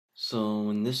So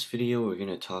in this video we're going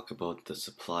to talk about the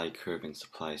supply curve and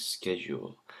supply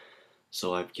schedule.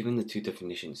 So I've given the two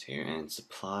definitions here, and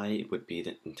supply would be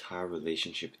the entire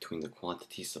relationship between the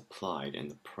quantity supplied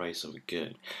and the price of a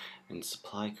good, and the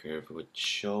supply curve would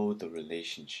show the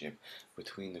relationship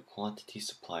between the quantity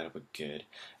supplied of a good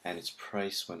and its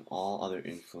price when all other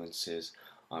influences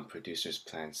on producers'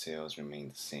 planned sales remain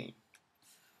the same.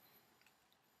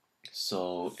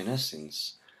 So in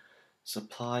essence,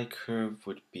 supply curve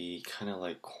would be kind of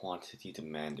like quantity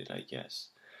demanded, I guess,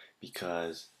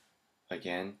 because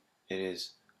again, it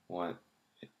is what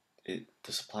the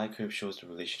supply curve shows the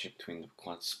relationship between the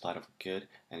quantity supplied of a good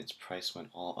and its price when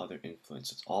all other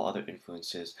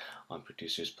influences on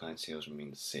producers' planned sales remain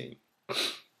the same.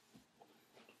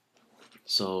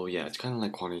 So yeah, it's kind of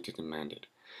like quantity demanded,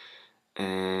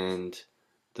 and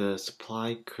the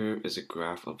supply curve is a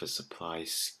graph of a supply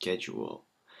schedule,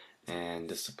 and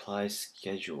the supply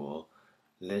schedule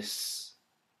lists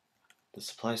the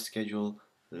supply schedule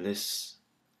lists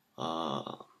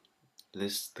uh,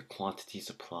 lists the quantity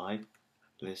supplied,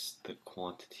 lists the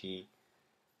quantity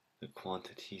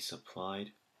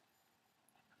supplied,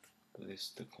 lists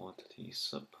the quantity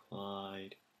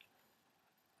supplied,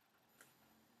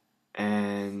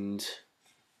 and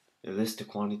it lists the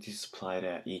quantity supplied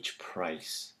at each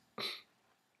price,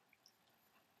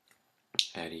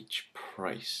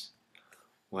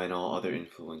 when all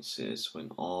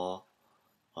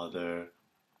other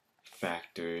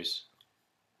factors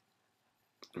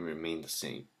remain the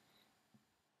same.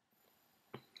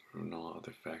 When all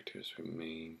other factors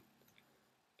remain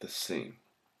the same.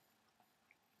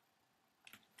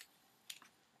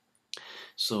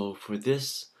 So for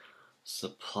this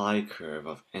supply curve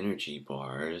of energy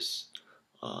bars,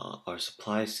 our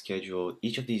supply schedule,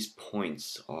 each of these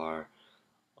points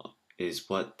is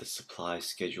what the supply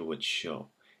schedule would show.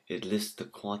 It lists the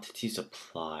quantity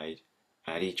supplied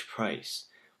at each price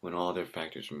when all other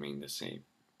factors remain the same.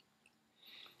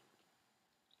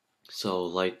 So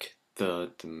like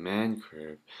the demand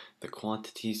curve, the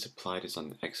quantity supplied is on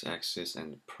the x-axis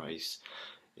and the price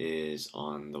is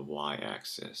on the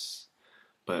y-axis.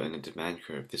 But in a demand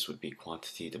curve, this would be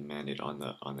quantity demanded on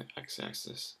the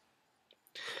x-axis.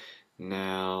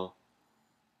 Now,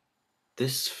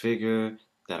 this figure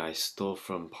that I stole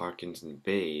from Parkins and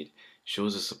Bade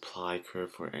shows a supply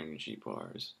curve for energy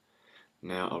bars.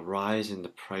 Now, a rise in the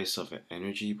price of an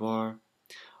energy bar,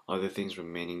 other things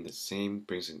remaining the same,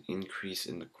 brings an increase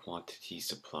in the quantity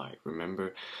supplied.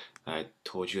 Remember, I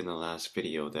told you in the last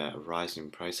video that a rise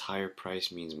in price, higher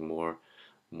price means more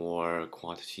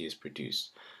quantity is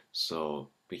produced. So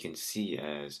we can see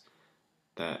as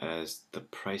the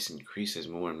price increases,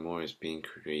 more and more is being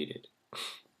created.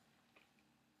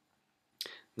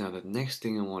 Now the next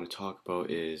thing I want to talk about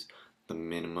is the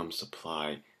minimum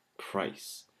supply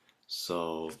price.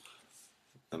 So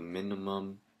the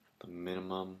minimum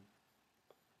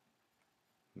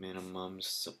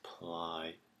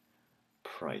supply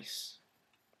price.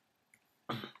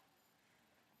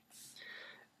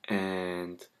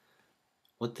 And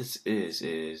what this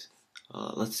is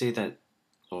let's say that,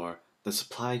 or the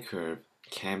supply curve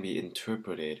can be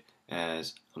interpreted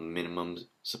as a minimum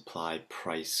supply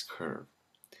price curve.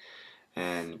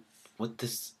 And what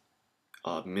this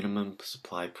minimum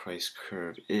supply price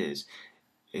curve is,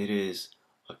 it is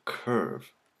a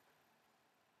curve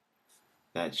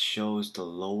that shows the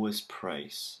lowest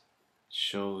price,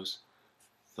 shows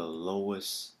the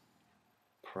lowest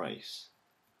price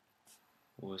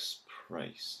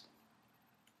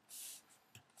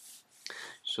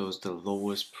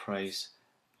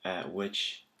at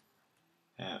which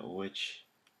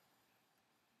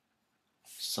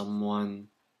someone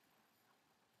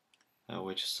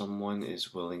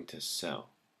is willing to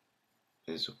sell.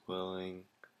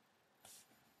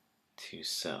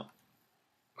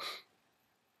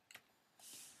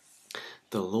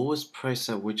 The lowest price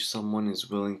at which someone is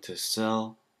willing to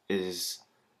sell is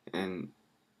an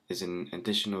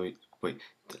additional the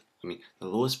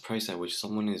lowest price at which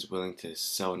someone is willing to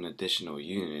sell an additional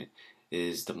unit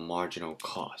is the marginal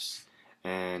cost.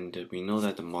 And we know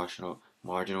that the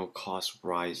marginal cost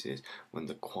rises when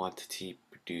the quantity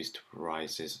produced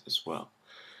rises as well.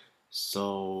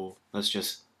 So let's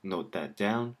just note that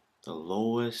down. The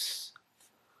lowest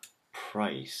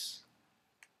price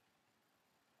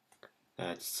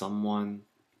that someone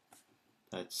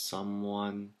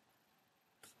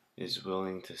is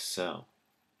willing to sell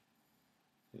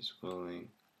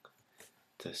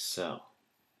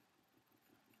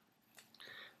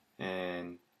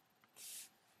an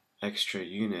extra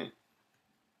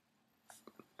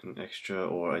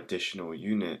or additional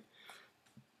unit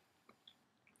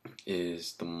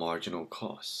is the marginal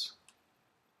cost.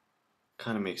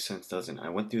 Kind of makes sense, doesn't it? I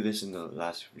went through this in the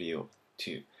last video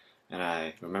too, and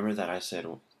I remember that I said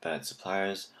that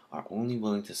suppliers are only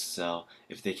willing to sell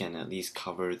if they can at least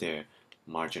cover their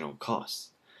marginal costs.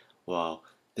 Well,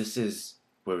 this is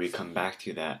where we come back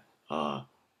to that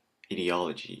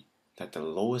ideology that the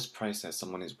lowest price that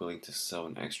someone is willing to sell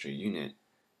an extra unit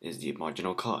is the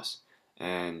marginal cost,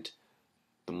 and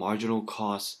the marginal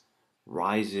cost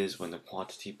rises when the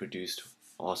quantity produced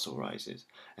also rises,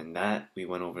 and that we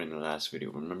went over in the last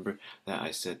video. Remember that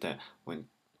I said that when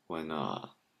uh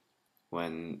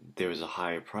when there is a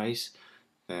higher price,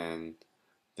 then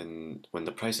when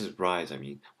the prices rise,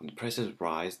 when the prices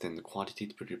rise, then the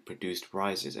quantity produced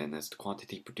rises, and as the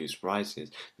quantity produced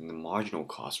rises, then the marginal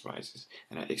cost rises.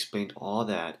 And I explained all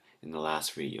that in the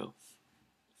last video.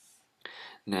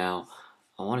 Now,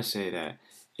 I want to say that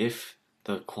if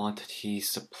the quantity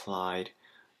supplied,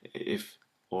 if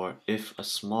a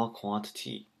small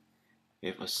quantity,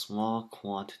 if a small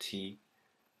quantity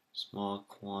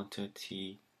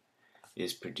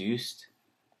is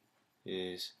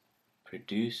is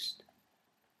produced,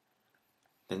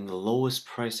 then the lowest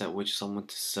price at which someone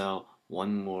to sell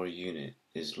one more unit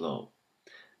is low.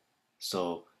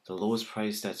 So the lowest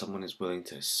price that someone is willing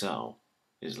to sell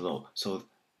is low. So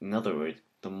in other words,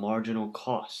 the marginal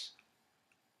cost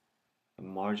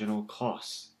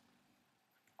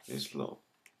is low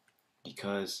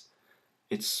because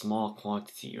it's small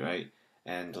quantity, right?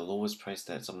 And the lowest price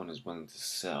that someone is willing to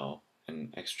sell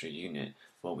an extra unit,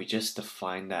 well, we just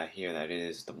define that here that it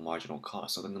is the marginal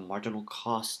cost. So then the marginal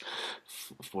cost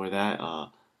for that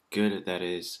good that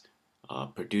is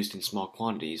produced in small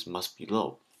quantities must be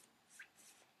low.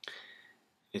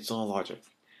 It's all logic.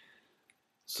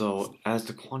 So as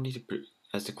the quantity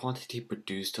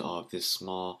produced of this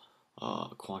small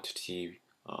quantity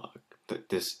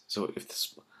this so if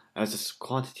this as the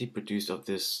quantity produced of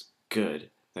this good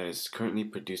that is currently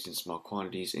produced in small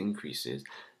quantities increases,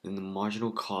 then the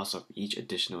marginal cost of each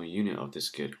additional unit of this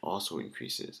good also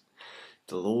increases.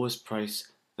 The lowest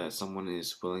price that someone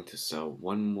is willing to sell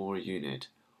one more unit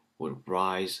would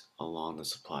rise along the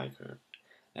supply curve.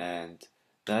 And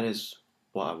that is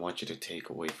what I want you to take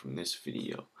away from this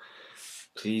video.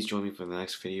 Please join me for the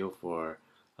next video for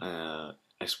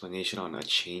explanation on a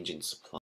change in supply.